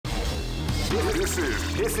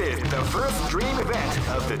This is the first dream event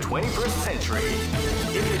of the 21st century.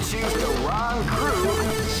 If you choose the wrong groove,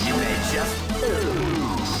 you may just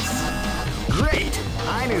lose. Great!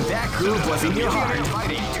 I knew that groove was in your heart.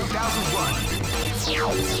 Fighting 2001.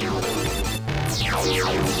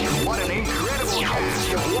 What an incredible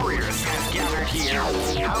cast of warriors has gathered here.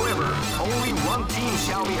 However, only one team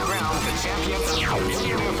shall be crowned the champions of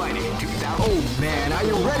Millionaire Fighting 2000. Oh man, are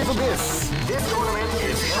you ready for this? This tournament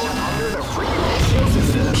is held under the free ratio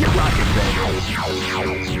system. Keep rocking, baby.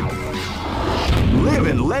 Live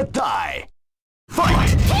and let die. Fight! Wow,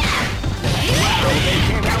 they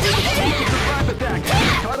came out with a sneaky surprise attack at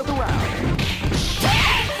the start of the round.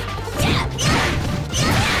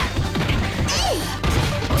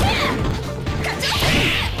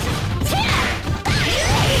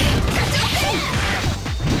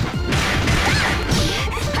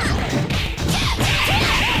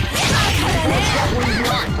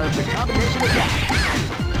 The combination attack.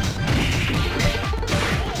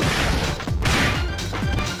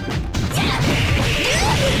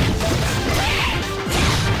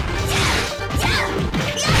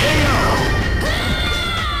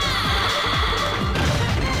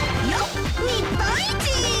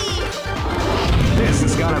 This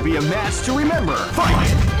is gonna be a match to remember. Fight!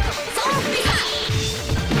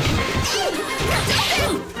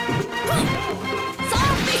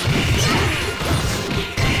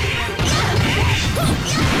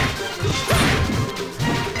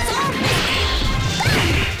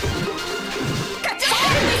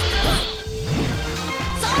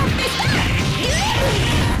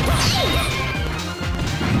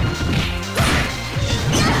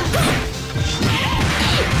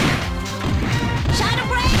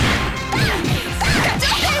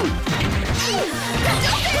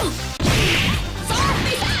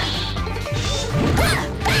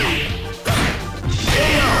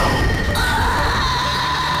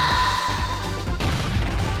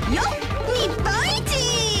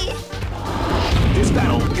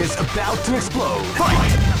 Is about to explode.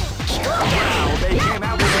 Fight! Wow, they came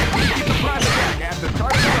out with a sneaky surprise attack at the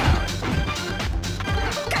start of the round.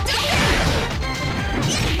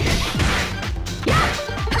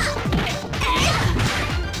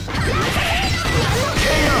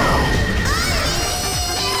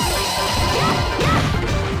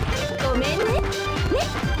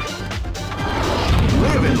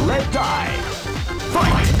 Live and let die.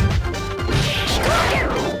 Fight!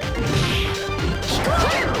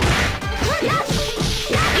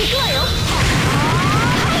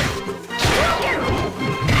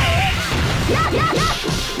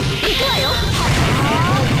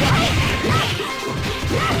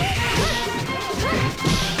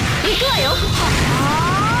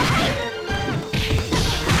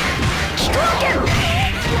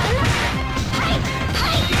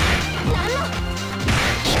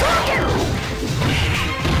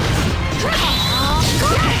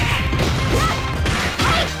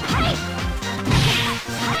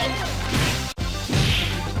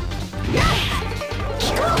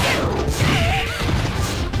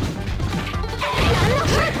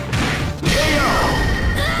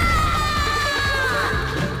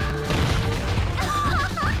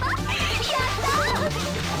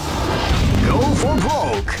 For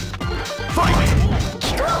broke. Fight!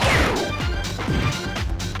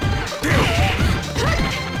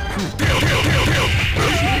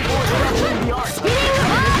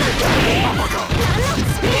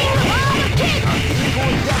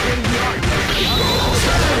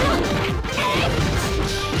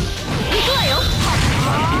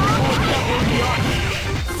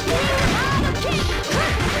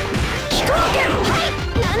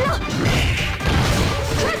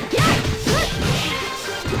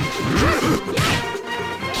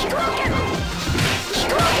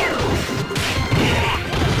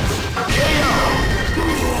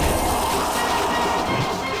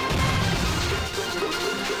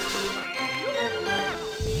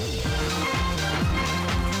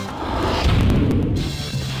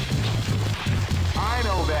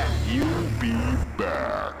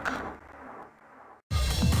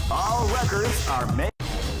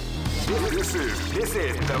 This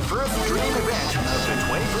is the first dream event of the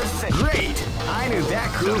 21st century. Great! I knew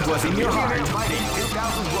that groove was in your heart. Fighting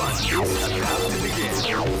 2001 is about to begin.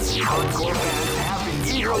 Hardcore fans have been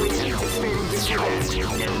eagerly anticipating this event,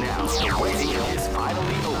 and now the waiting is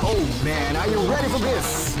finally over. Oh man, are you ready for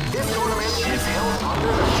this? This tournament is held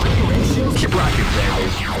under the free ratio. Keep rocking, baby.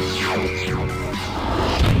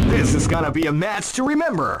 This is gonna be a match to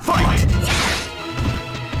remember. Fight!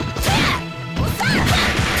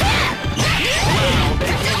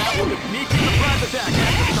 Sneaky surprise attack at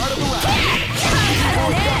the start of the round.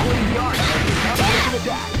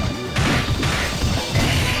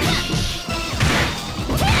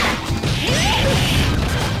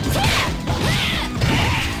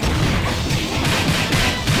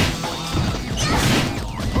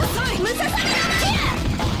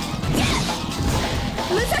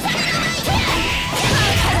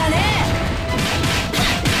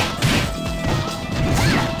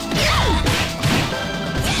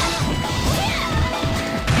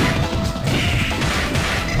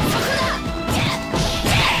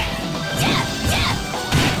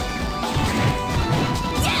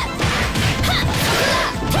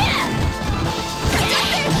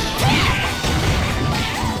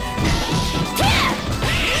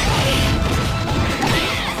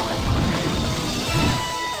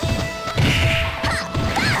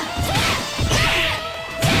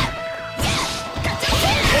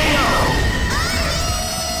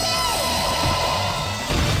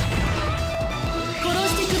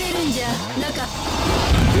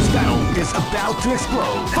 This battle is about to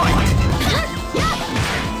explode. Fight!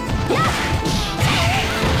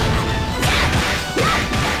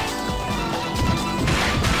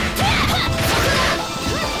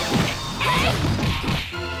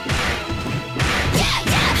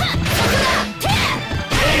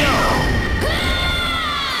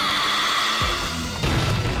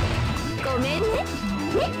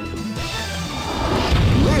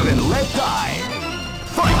 Live and let die.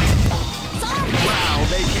 Fight! Wow,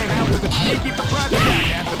 they came out with a sneaky surprise attack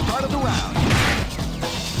at the start of the round.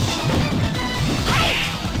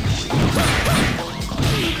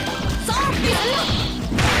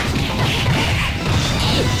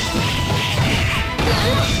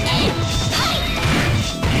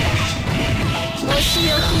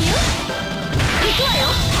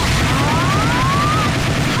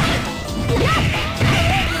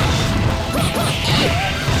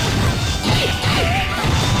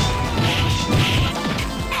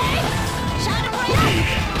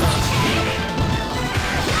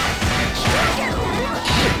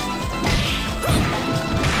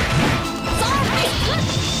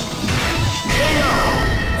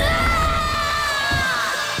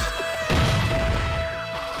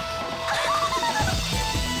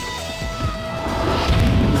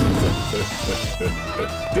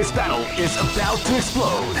 This battle is about to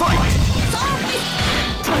explode. Fight! They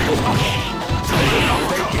came out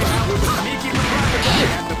with a sneaky surprise attack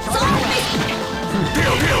at the start of the round.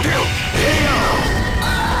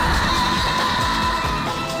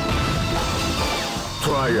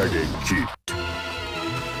 Try again, kid.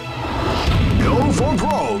 Go for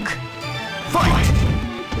broke. Fight!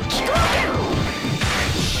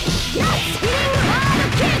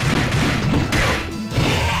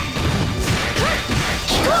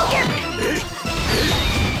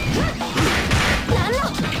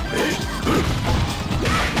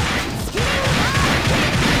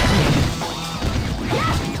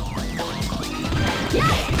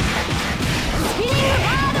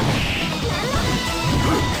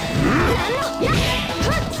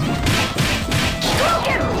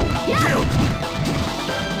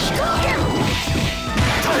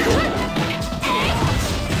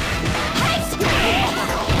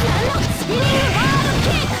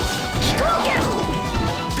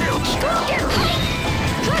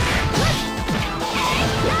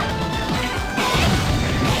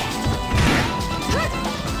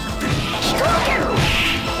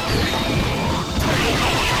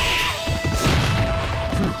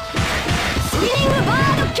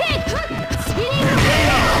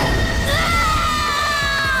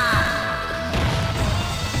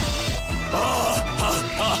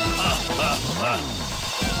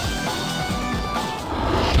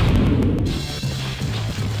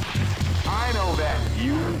 I know that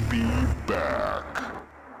you'll be back.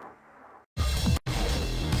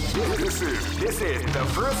 This is the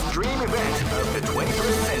first dream event of the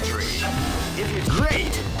 21st century. If you're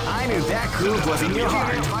great, I knew that groove was in your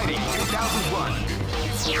heart. Fighting 2001.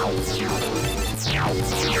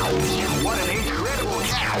 What an incredible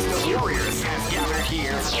cast of warriors has gathered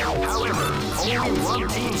here. However, only one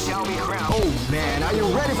team shall be crowned. Oh man, are you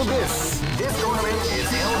ready for this? This tournament is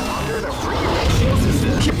held under the free ratio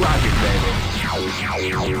system. Keep rocking, baby.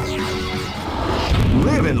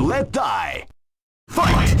 Live and let die.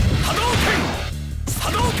 Fight! Hadouken!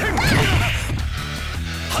 Hadouken!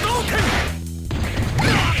 Hadouken!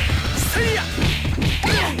 Seiya!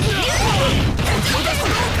 Hadouken!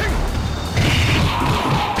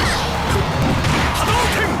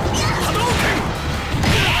 Hadouken! Hadouken!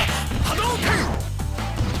 Hadouken!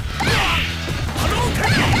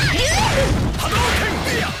 Hadouken! Hadouken!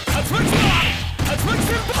 Tatsumaki!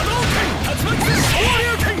 Tatsumaki! Hadouken! Tatsumaki!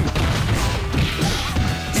 Shoryuken!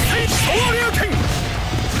 Shoryuken!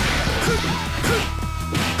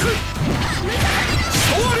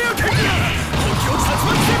 Shoryuken! Tokyo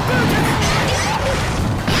Tatsumaki Senpuken!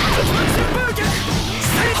 Tatsumaki Senpuken!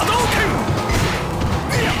 Hadouken!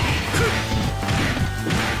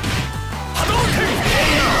 Hadouken!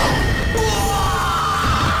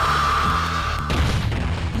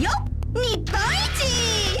 Yo! Nipponichi!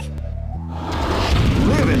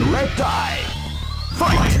 Live and let die.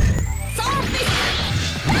 Fight!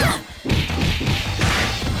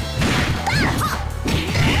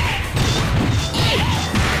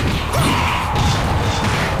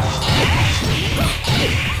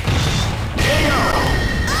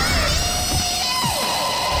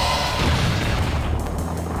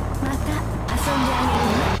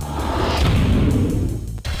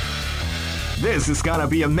 This is gonna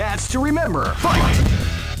be a match to remember. Fight!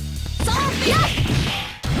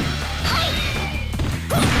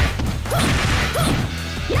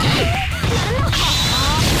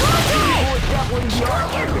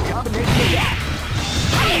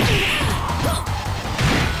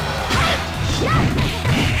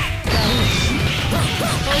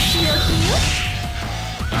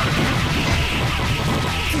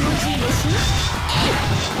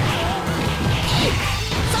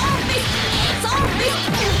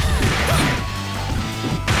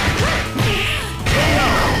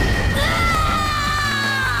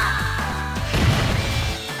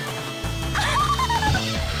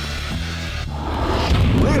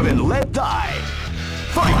 Live and let die.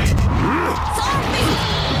 Fight!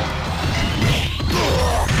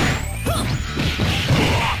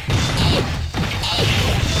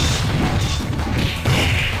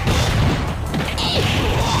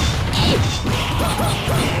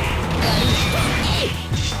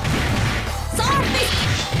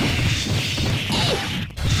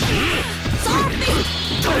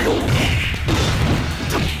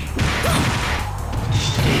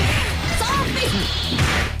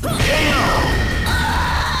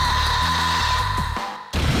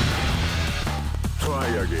 Try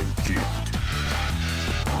again, kid.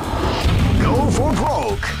 Go for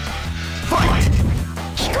broke. Fight!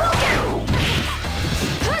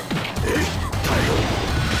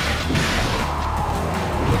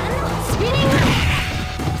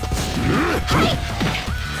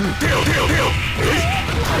 Deal, deal, deal!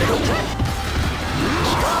 Uppercut!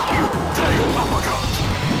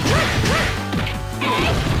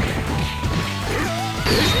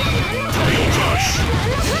 Crush!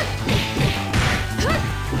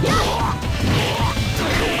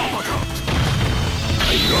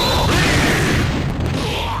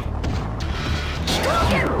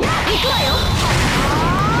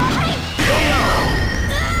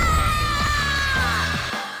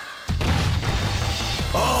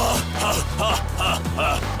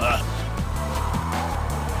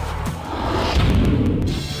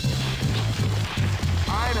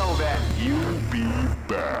 I know that. You'll be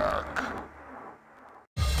back.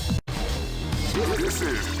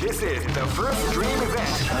 This is the first dream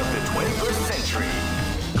event of the 21st century.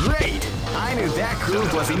 Great! I knew that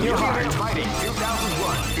groove was in your heart. Fighting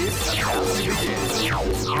 2001 is about to begin.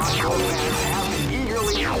 Hardcore fans have been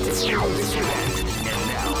eagerly anticipating this event, and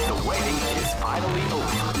now the waiting is finally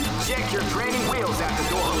over. Check your training wheels at the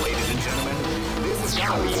door, ladies and gentlemen. This is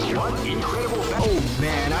gonna be one incredible battle. Oh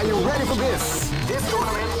man, are you ready for this? This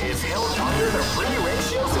tournament is held under the free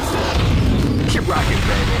ratio system. Keep rocking,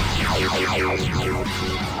 baby.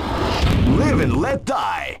 Live and let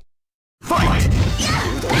die. Fight!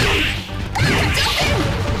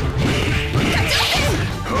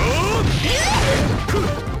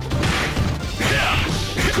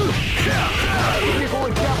 People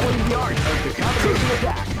encapsulating the art of the combination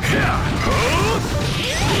attack.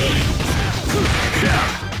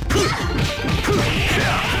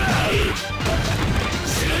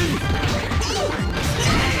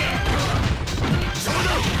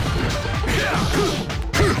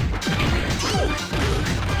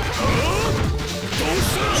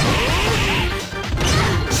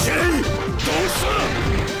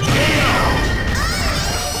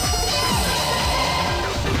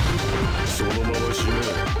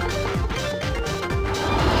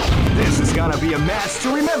 This is gonna be a match to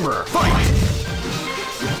remember. Fight!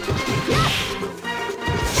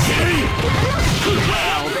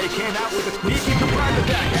 Wow, they came out with a sneaky surprise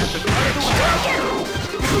attack at the start of the round.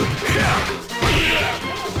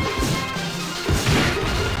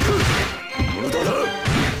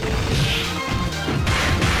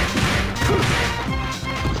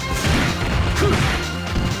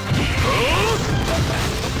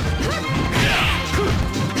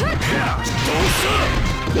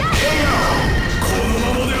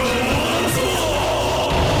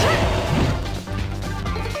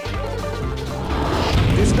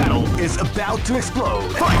 This battle is about to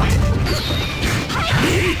explode. Fight!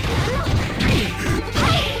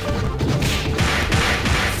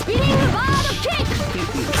 Spinning bottle kick!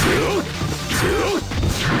 Spinning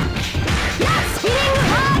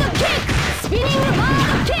bottle kick! Spinning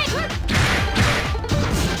bottle kick!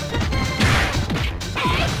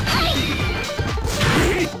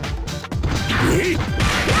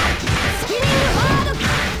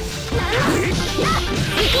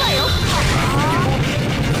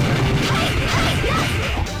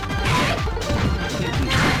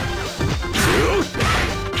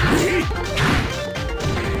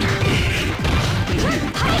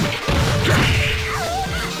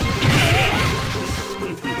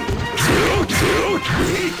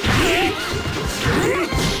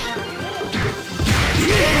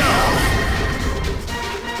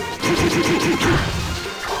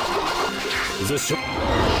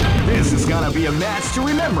 This is gonna be a match to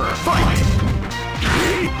remember. Fight!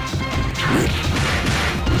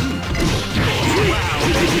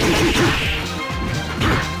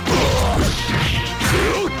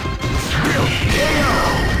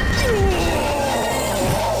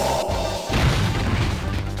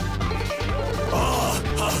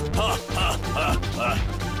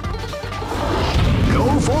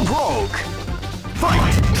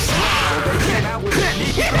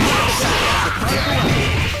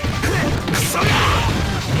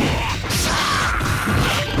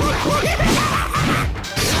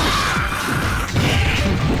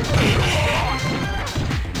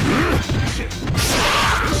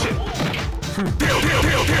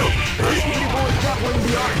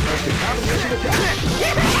 the art of the combination attack.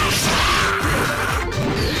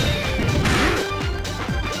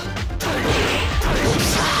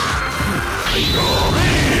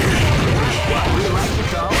 What we like to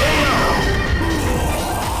call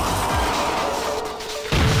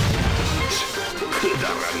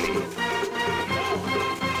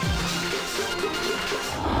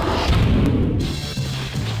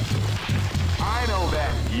I know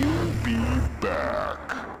that. You'll be back.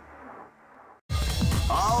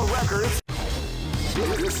 All records.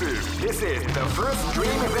 This is the first dream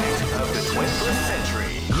event of the 21st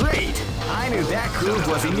century. Great! I knew that groove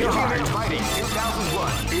was in your heart. Fighting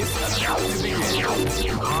 2001 is about to begin.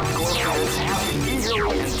 Hardcore fans have been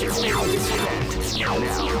eagerly anticipating this event. Now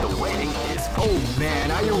the waiting is. Oh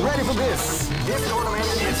man, are you ready for this? This tournament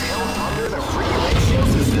is held under the free ratio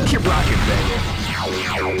system. Keep rocking, baby.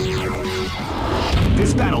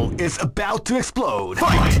 This battle is about to explode.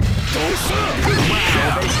 Fight! Wow, they came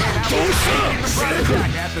out with a surprise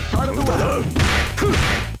attack at the start of the round.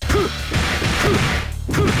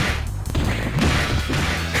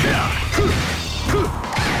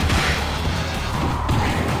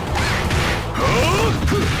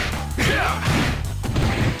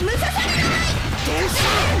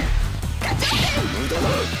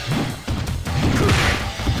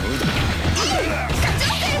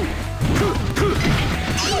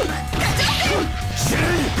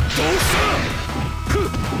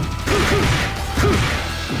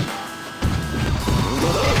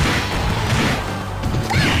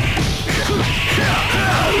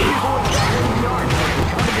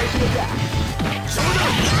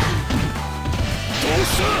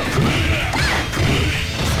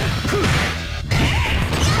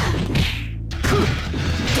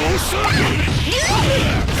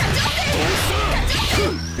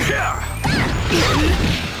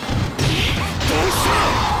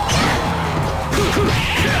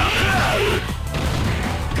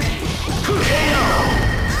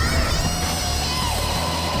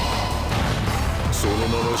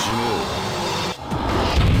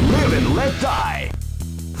 Live and let die.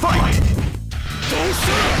 Fight!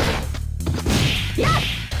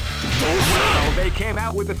 Wow, they came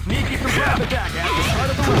out with a sneaky surprise attack at the start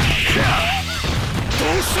of the round.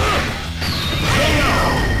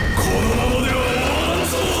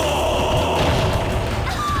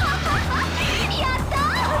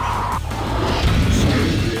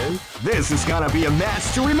 This is gonna be a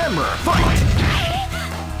match to remember. Fight!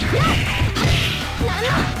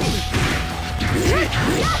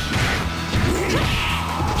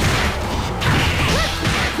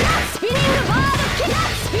 Spinning revolver kick!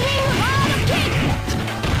 Spinning revolver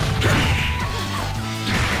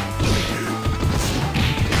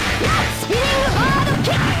kick! Spinning revolver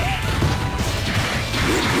kick!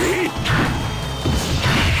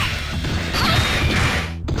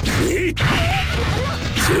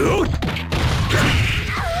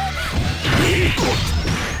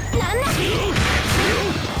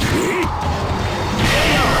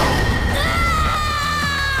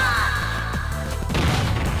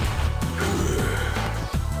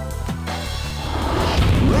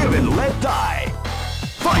 Live and let die.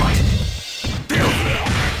 Fight!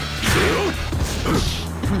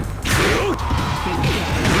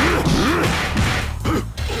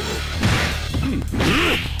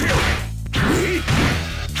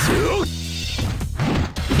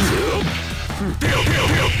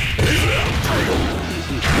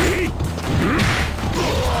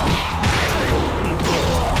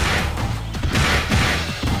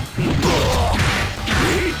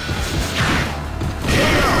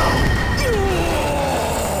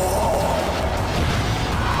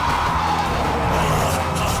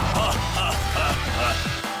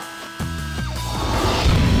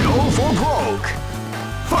 Go for broke.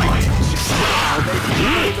 Fight! Wow, they came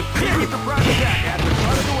out with a sneaky surprise attack at the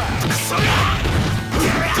start of the round.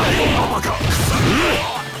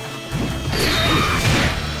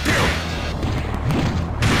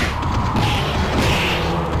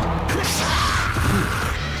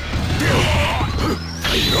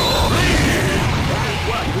 That's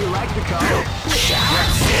what we like to call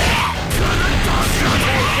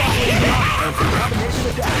combination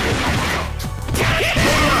attack.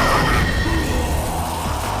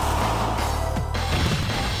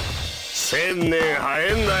 1000年早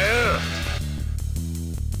えんだよ。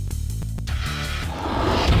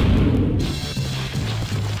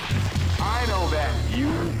I know that.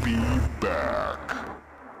 You'll be back.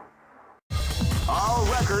 All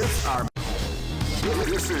records are.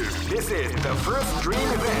 This is the first dream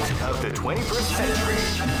event of the 21st century.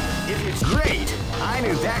 If it's great, I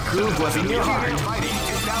knew that groove was in your heart. Fighting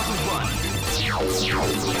 2001.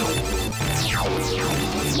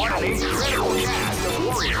 What an incredible cast of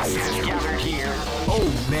warriors has gathered here. Oh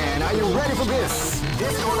man, are you ready for this?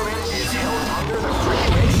 This tournament is held under the free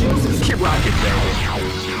ratio system. Keep rocking, baby.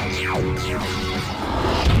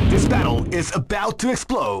 This battle is about to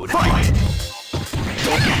explode. Fight!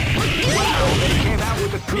 Wow, they came out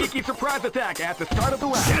with a sneaky surprise attack at the start of the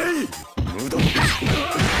round.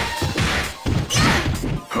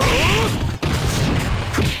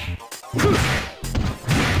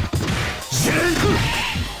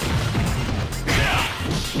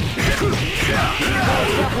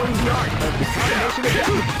 Shuffling the art of the combination attack.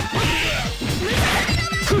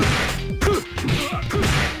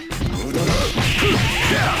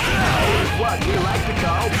 What we like to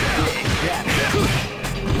call big damage.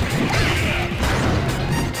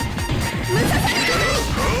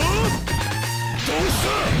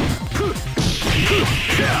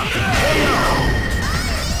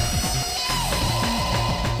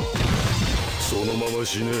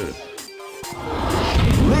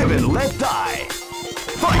 Live and let die.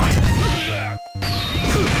 Fight!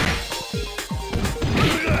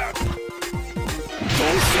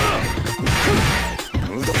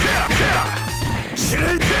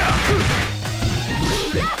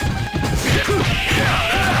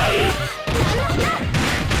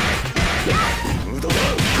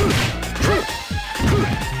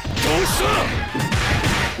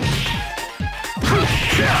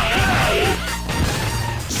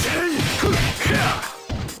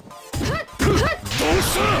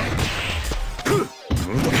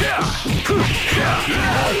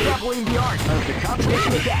 Doubling the art of the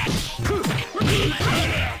combination attack.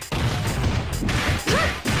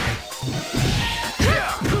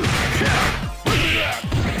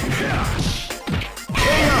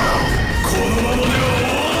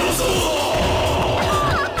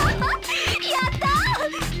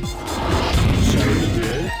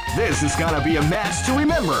 This is gonna be a match to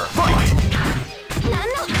remember. Fight!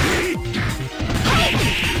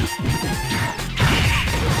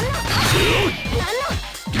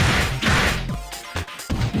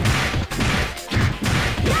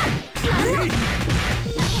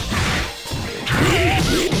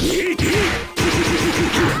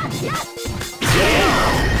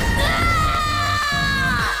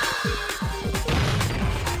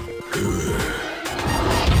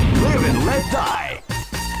 Live and let die.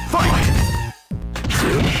 Fight!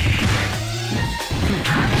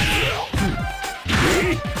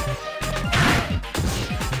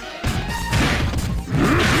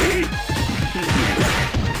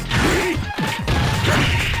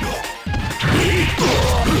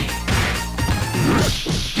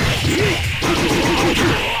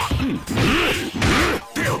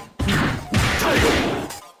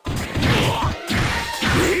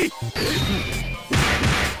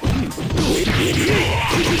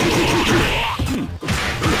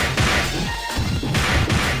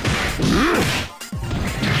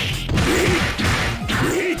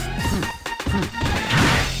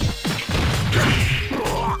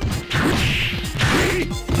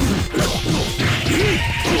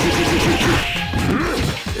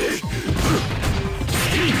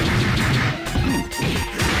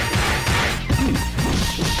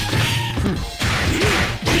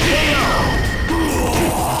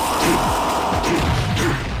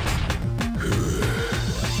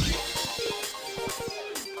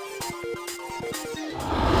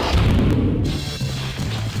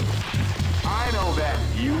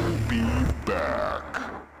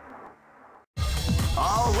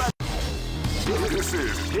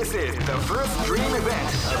 This is the first dream event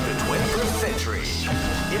of the 21st century.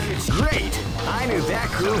 If it's great, I knew that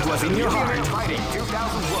groove was in your heart. Fighting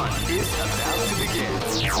 2001 is about to begin.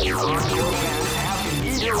 Our fans have been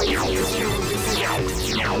eagerly anticipating this event.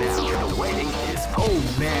 Now the waiting is over. Oh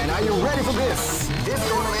man, are you ready for this? This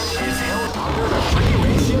tournament is held under the free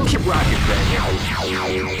ratio. Keep rocking, baby.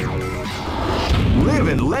 Live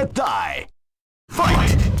and let die.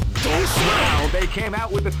 Fight! Wow, they came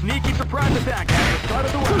out with a sneaky surprise attack at the start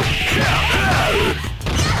of the round.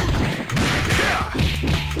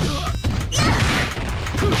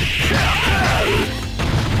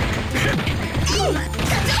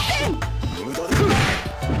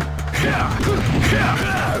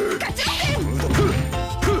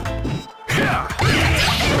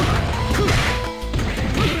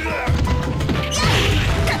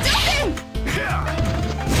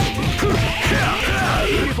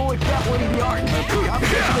 Beautiful example in the art of the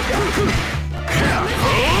combination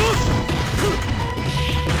attack.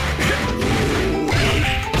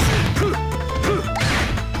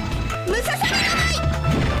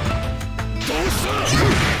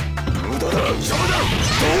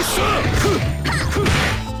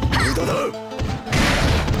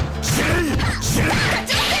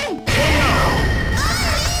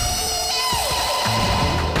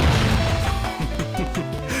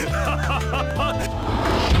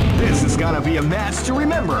 a match to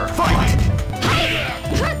remember. Fight!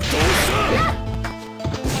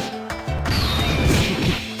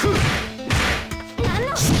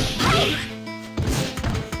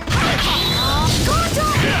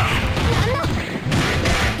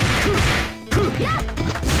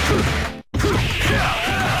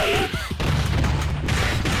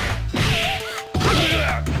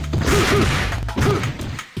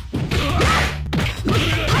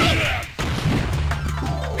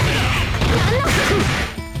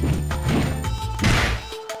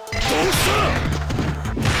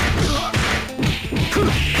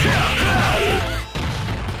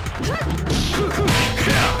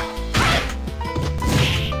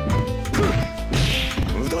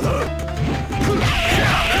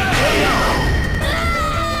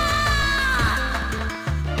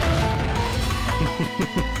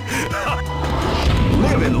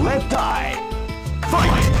 Live and let die.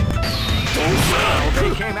 Fight!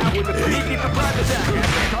 They came out with a sneaky surprise attack at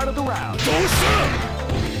the start of the round.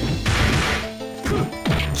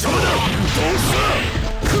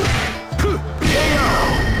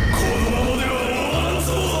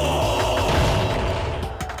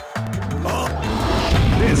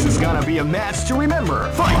 This is gonna be a match to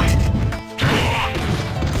remember. Fight!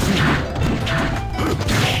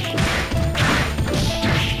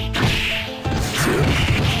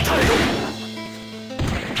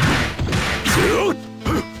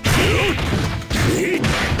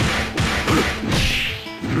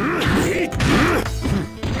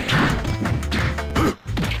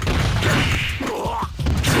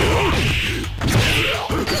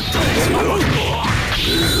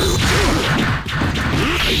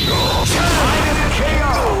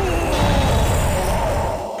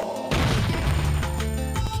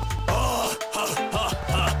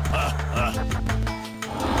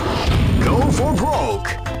 Go for broke.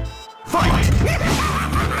 Fight!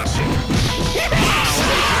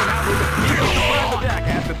 Attack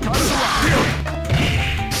at the top of the round.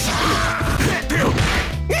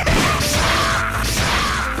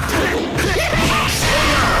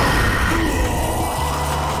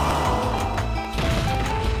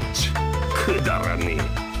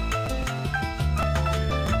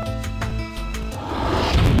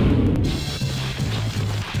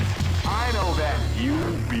 I know that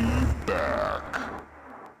you'll be back.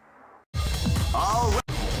 All right.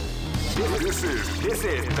 This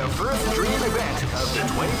is the first dream event of the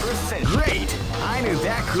 21st century. Great! I knew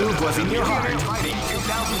that groove was in your heart. Fighting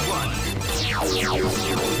 2001.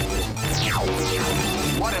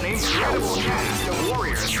 What an incredible cast of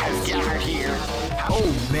warriors has gathered here. Oh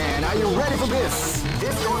man, are you ready for this?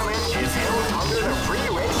 This tournament is held under the free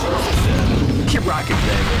ratio system. Keep rocking,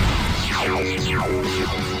 baby.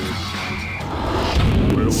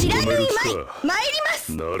 知らぬいまい参りま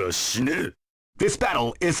す なら死ね This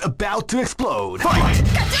battle is about to explode. Fight!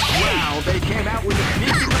 Wow, they came out with a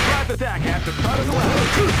sneaky surprise attack at the start of the round.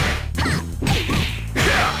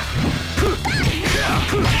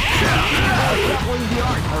 Shuffling the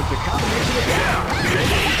art of the combination attack.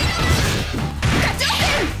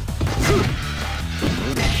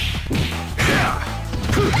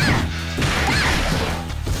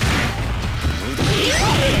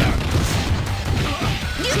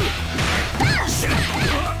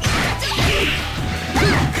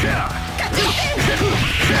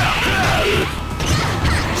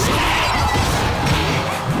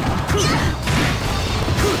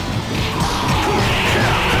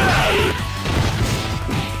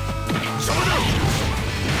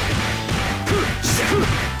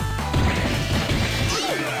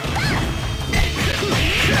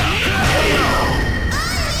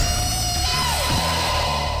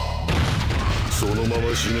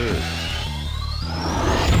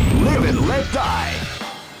 Live and let die.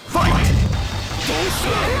 Fight!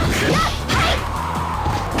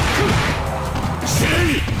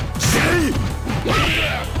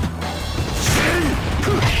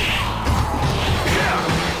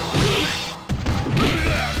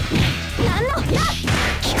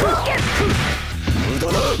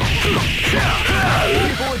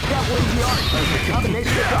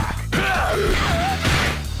 Combination attack.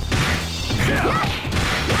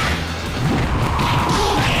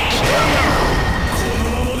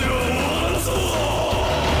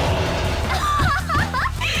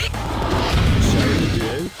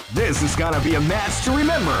 This is gonna be a match to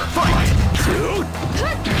remember. Fight!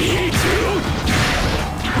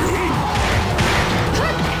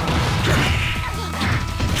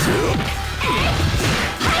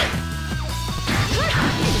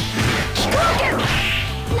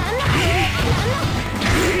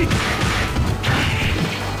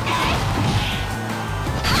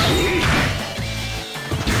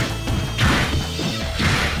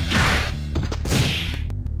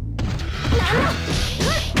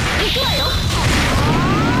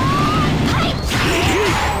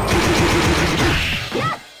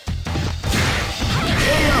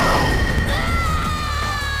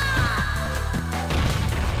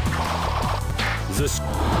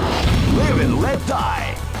 Live and let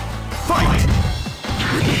die. Fight!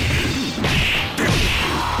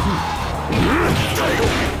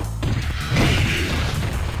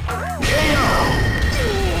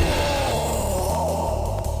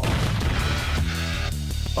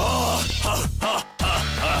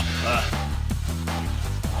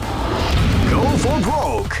 Go for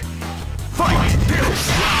broke. Fight!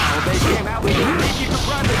 Wow, they came out with a sneaky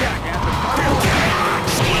surprise attack at the start of the round.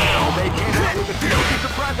 Wow, they came out with a sneaky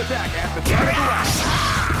surprise attack at the start of the round.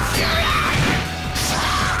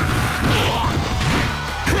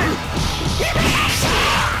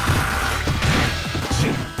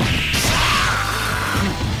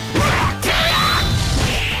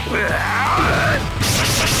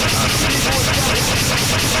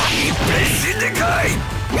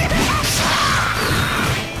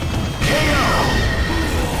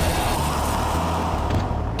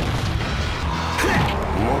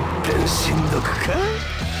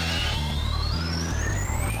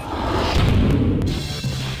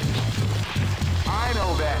 I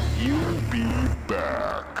know that. You'll be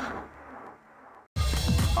back.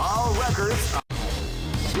 All records are...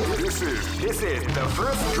 This is the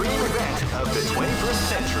first dream event of the 21st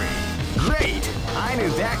century. Great! I knew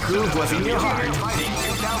that groove was in your heart.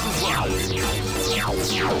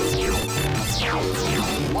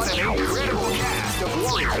 What an incredible cast of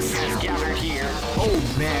warriors has gathered here.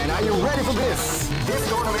 Oh man, are you ready for this? This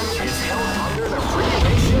tournament is held under the free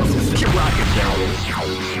ratio system. Keep rocking,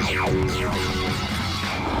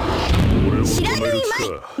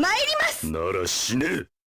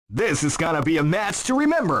 This is gonna be a match to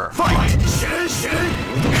remember. Fight!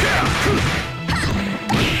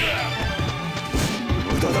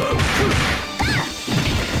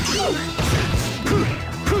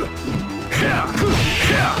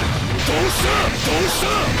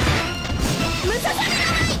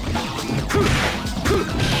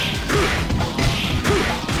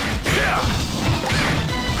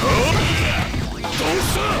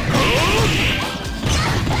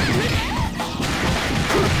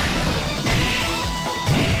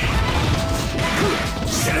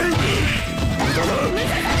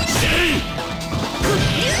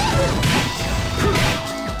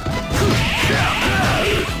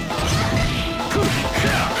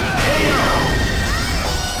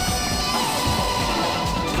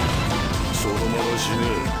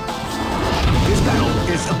 This battle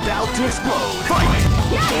is about to explode. Fight!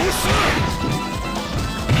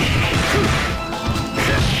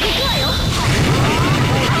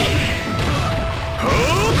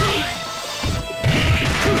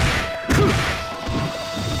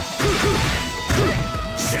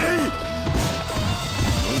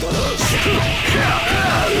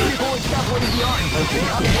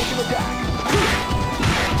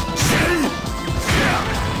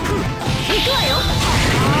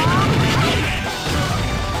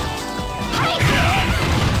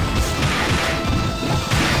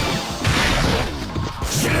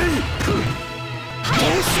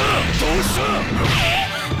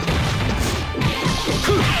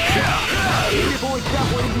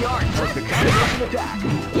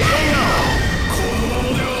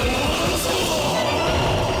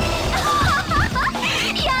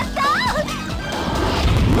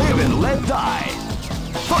 Live and let die.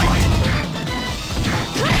 Fight!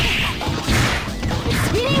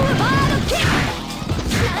 Spinning bird kick.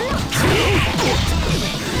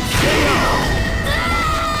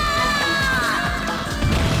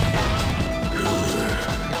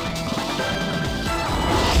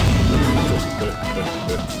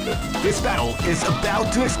 This battle is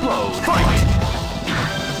about to explode. Fight!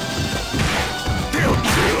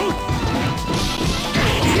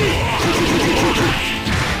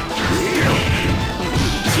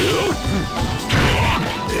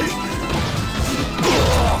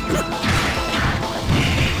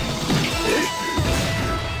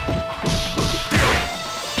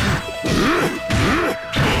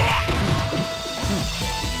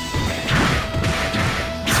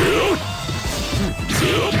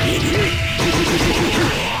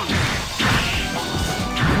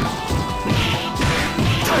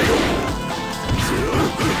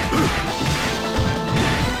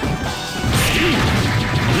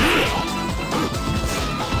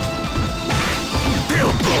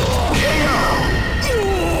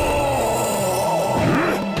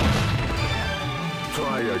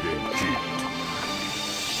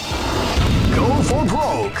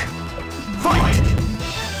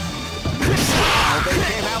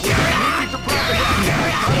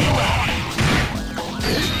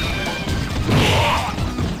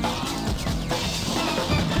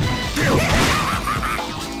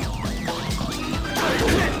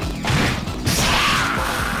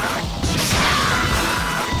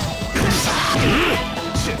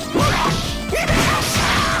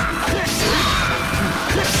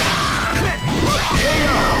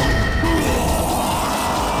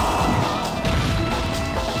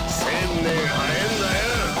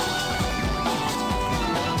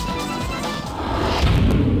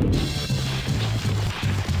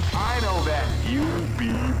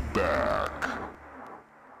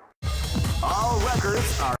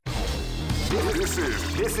 This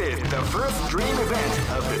is the first dream event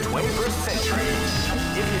of the 21st century.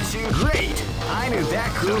 If you choose, great! I knew that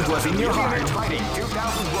groove was in your heart. Fighting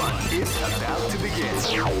 2001 is about to begin.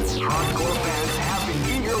 Hardcore fans have been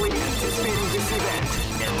eagerly anticipating this event,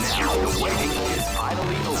 and now the waiting is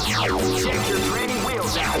finally over. Check your training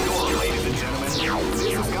wheels at the door, ladies and gentlemen. This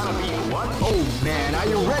is gonna be one. Oh man, are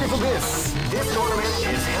you ready for this? This tournament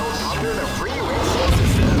is held under the free ratio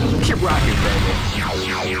system. Keep rocking, baby.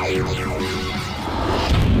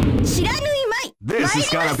 This is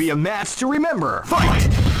gonna be a match to remember. Fight!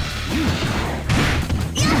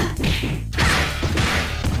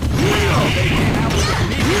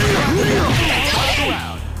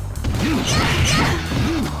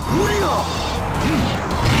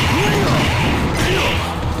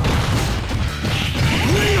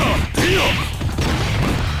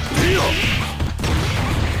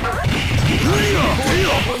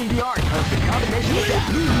 The art of the combination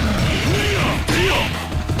attack.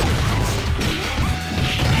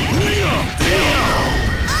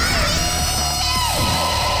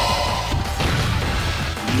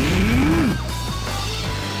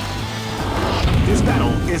 This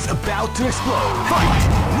battle is about to explode. Fight!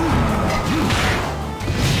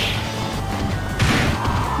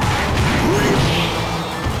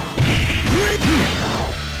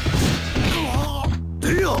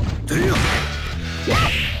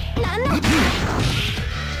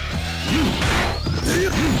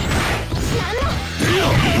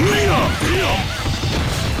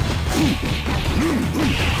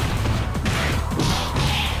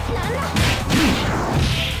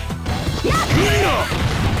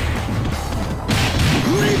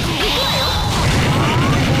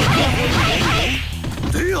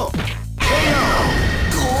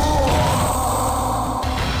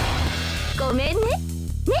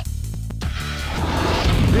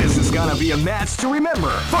 This is gonna be a match to remember.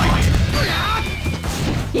 Fight!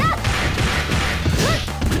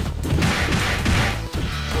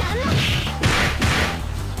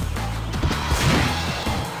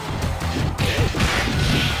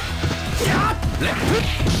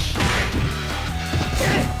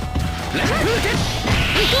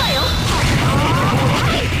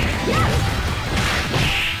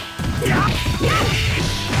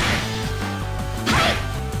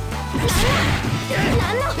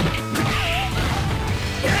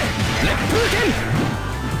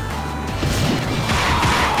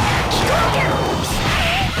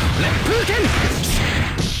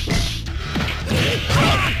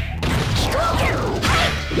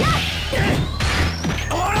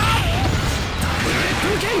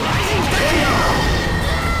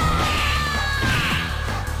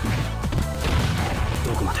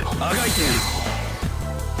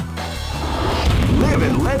 Live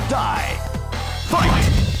and let die. Fight!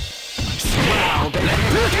 Wow, they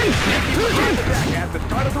back at the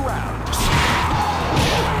start of the round.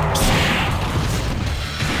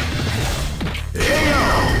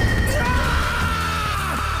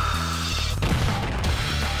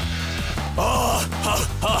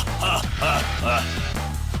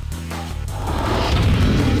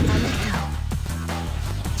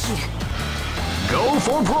 Go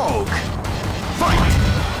for broke. Fight!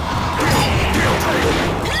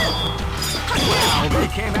 Wow, they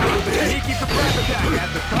came out with a sneaky surprise attack at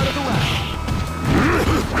the start of the round.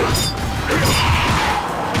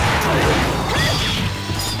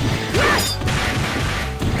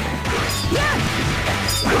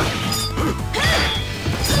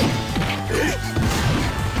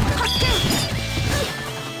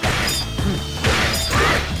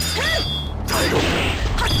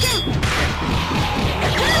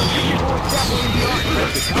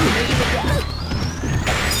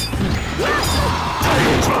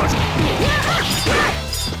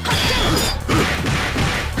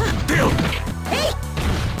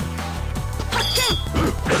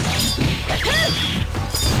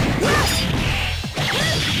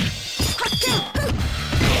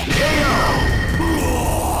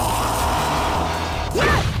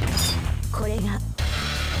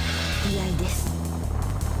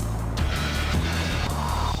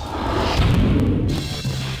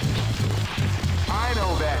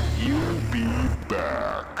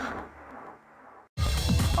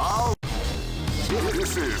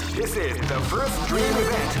 This is the first dream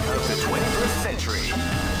event of the 21st century.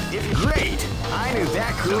 Great! I knew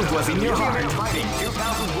that groove was in your heart. Fighting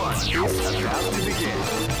 2001 is about to begin.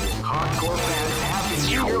 Hardcore fans have been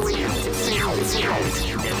eagerly anticipating this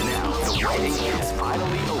event, and now the waiting is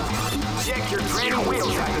finally over. Check your training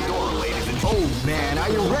wheels at the door, ladies and gentlemen. Oh man,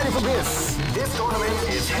 are you ready for this? This tournament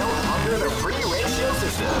is held under the free ratio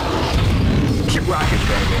system. Keep rocking,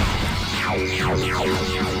 baby.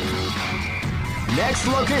 Next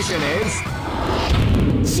location is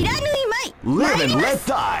知らぬいまい Live and Let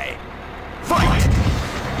Die. Fight!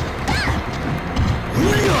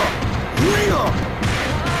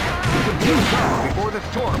 Before the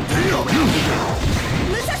storm.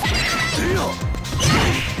 ムササビの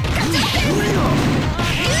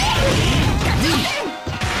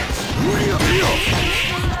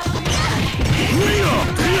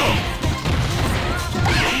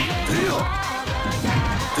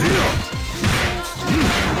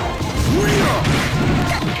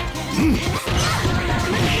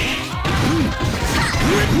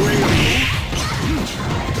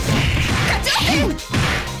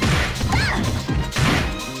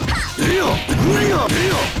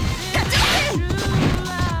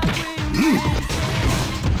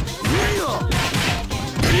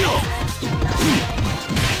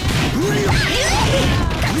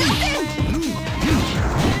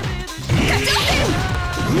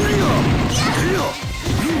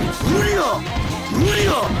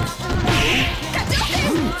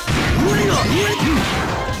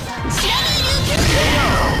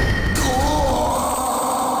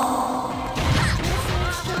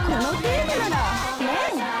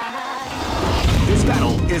This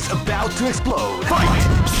battle is about to explode. Fight!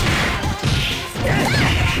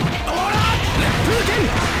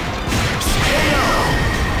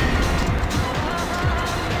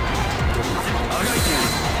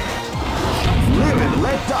 Live and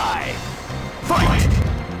let die. Fight!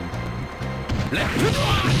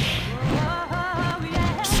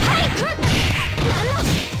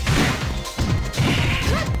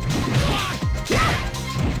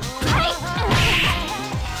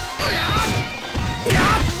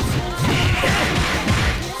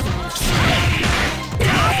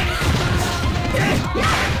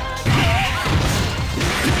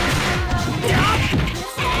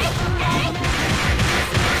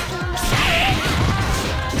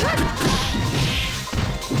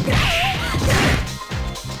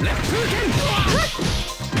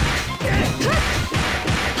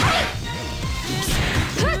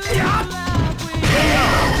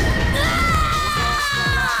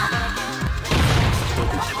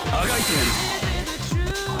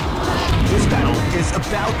 This battle is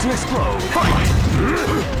about to explode. Fight!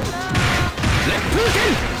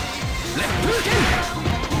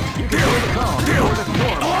 You can hold the calm before the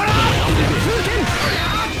storm.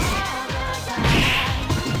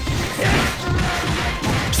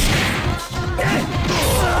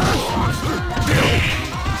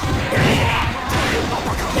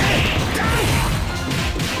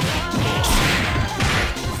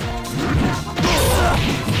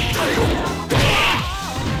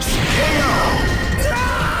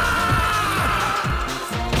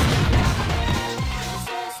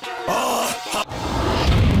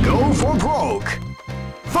 Go for broke.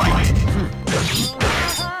 Fight!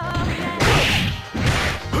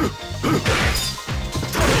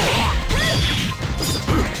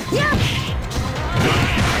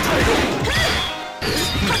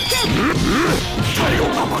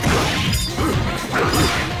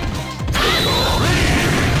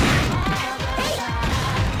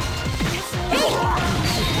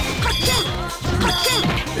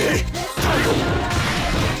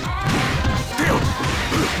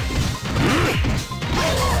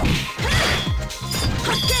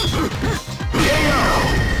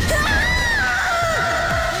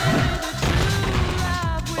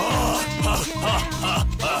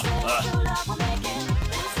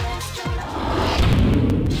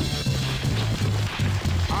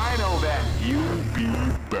 I know that you'll be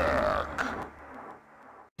back.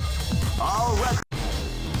 All right.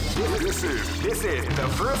 This is the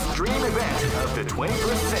first dream event of the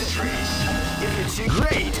 21st century. If you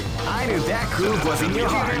great! I knew that groove was in your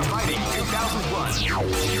heart. Fighting 2001.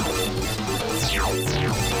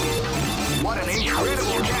 What an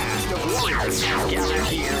incredible cast of warriors has gathered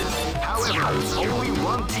here. However, only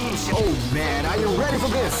one team shall... Oh man, are you ready for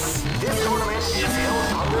this? This tournament is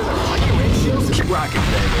held under the free ratios. Keep rocking,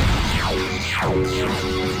 baby.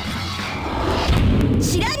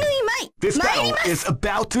 知らぬいまい This 参り battle ます is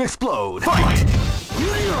about to explode. Fight!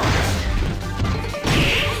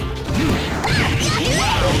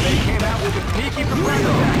 Wow, they came out with a peaky surprise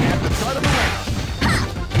attack at the start of the round.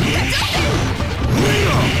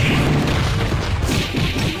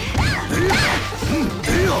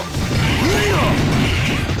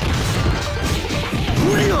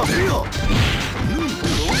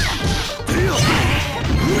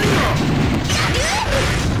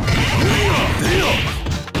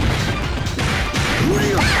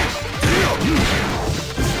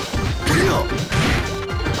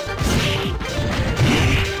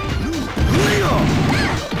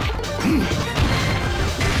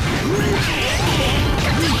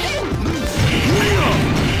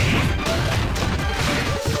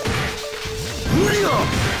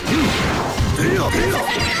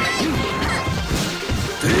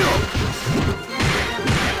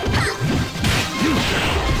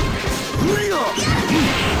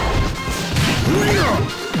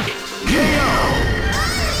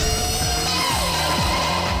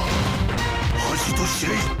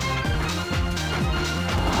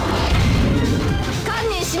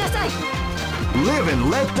 Live and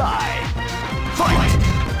let die. Fight!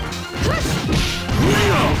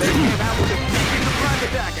 They came out with a sneaky surprise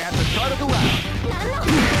attack at the start of the round.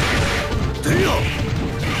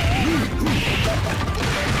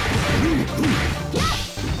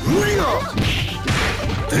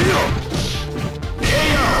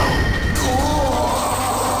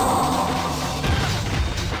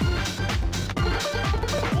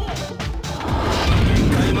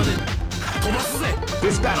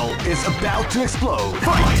 This battle is about to explode.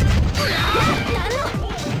 Fight!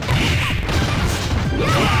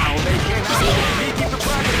 Wow, they came out with a sneaky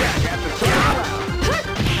surprise attack at the start of the round.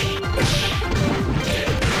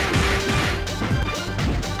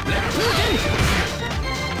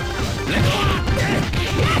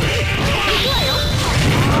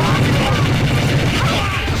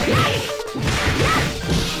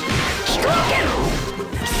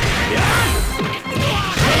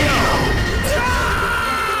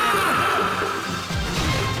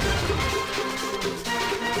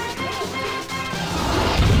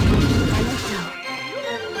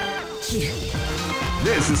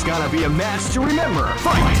 This is gonna be a match to remember.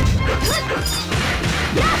 Fight!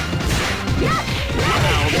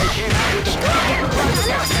 Wow, they came out with the surprise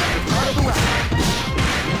attack at the start of the round.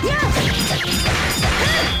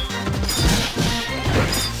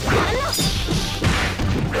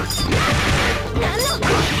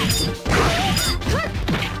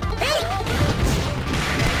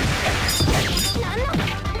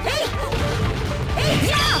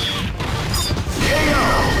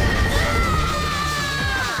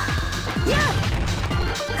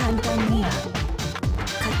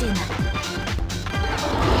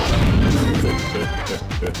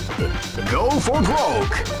 Go for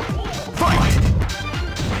broke! Fight!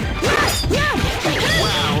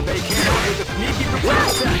 Wow, they came out with a sneaky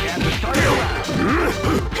surprise attack at the start of the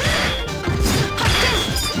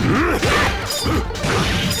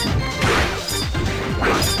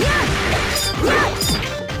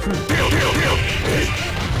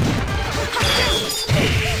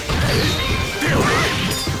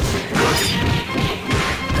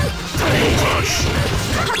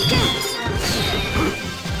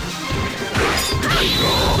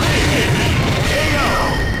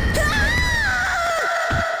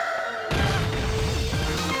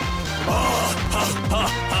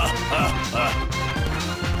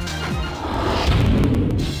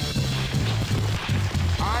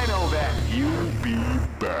I know that. You'll be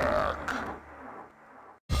back.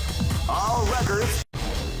 All records.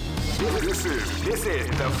 This is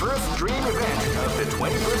the first dream event of the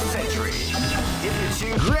 21st century. If you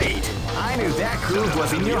choose, great! I knew that groove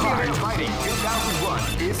was in your heart. Fighting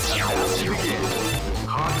 2001 is about to begin.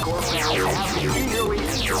 Hardcore fans have been eagerly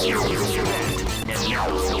anticipating this event, and now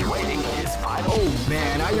the waiting is final. Oh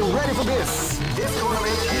man, are you ready for this? This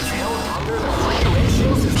tournament is held under the free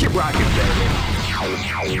ratio system. Keep rocking, baby.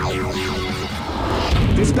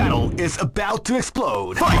 This battle is about to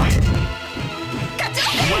explode. Fight!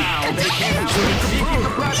 Wow, they came out with a sneaky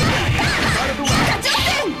surprise attack at the start of the round.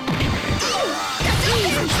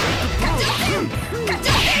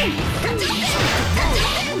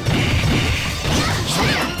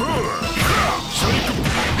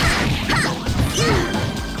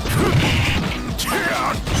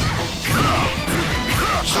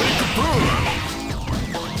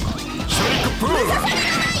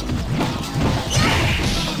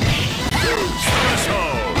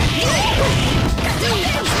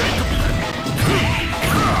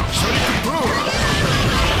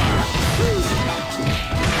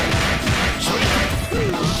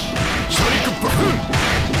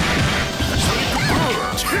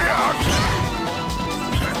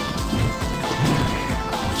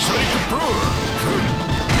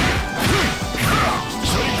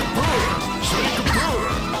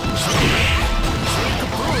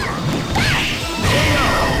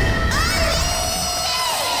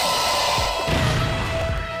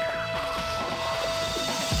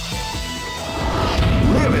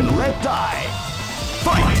 Live and let die.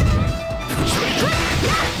 Fight!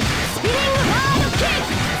 Spinning hard kick!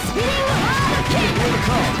 Spinning hard kick! Will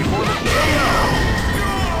come before the KO!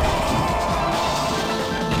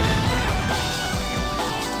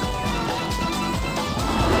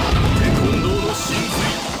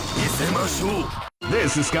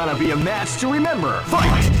 This is gonna be a match to remember.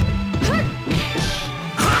 Fight!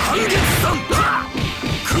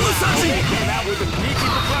 They came out with a sneaky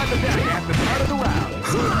surprise attack at the start of the round.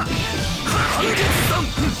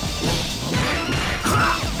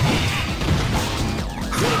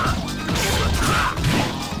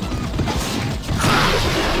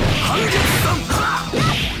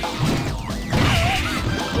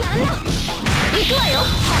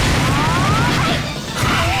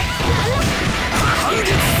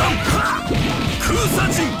 サ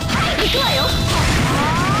ーチン。はい、行くわよ。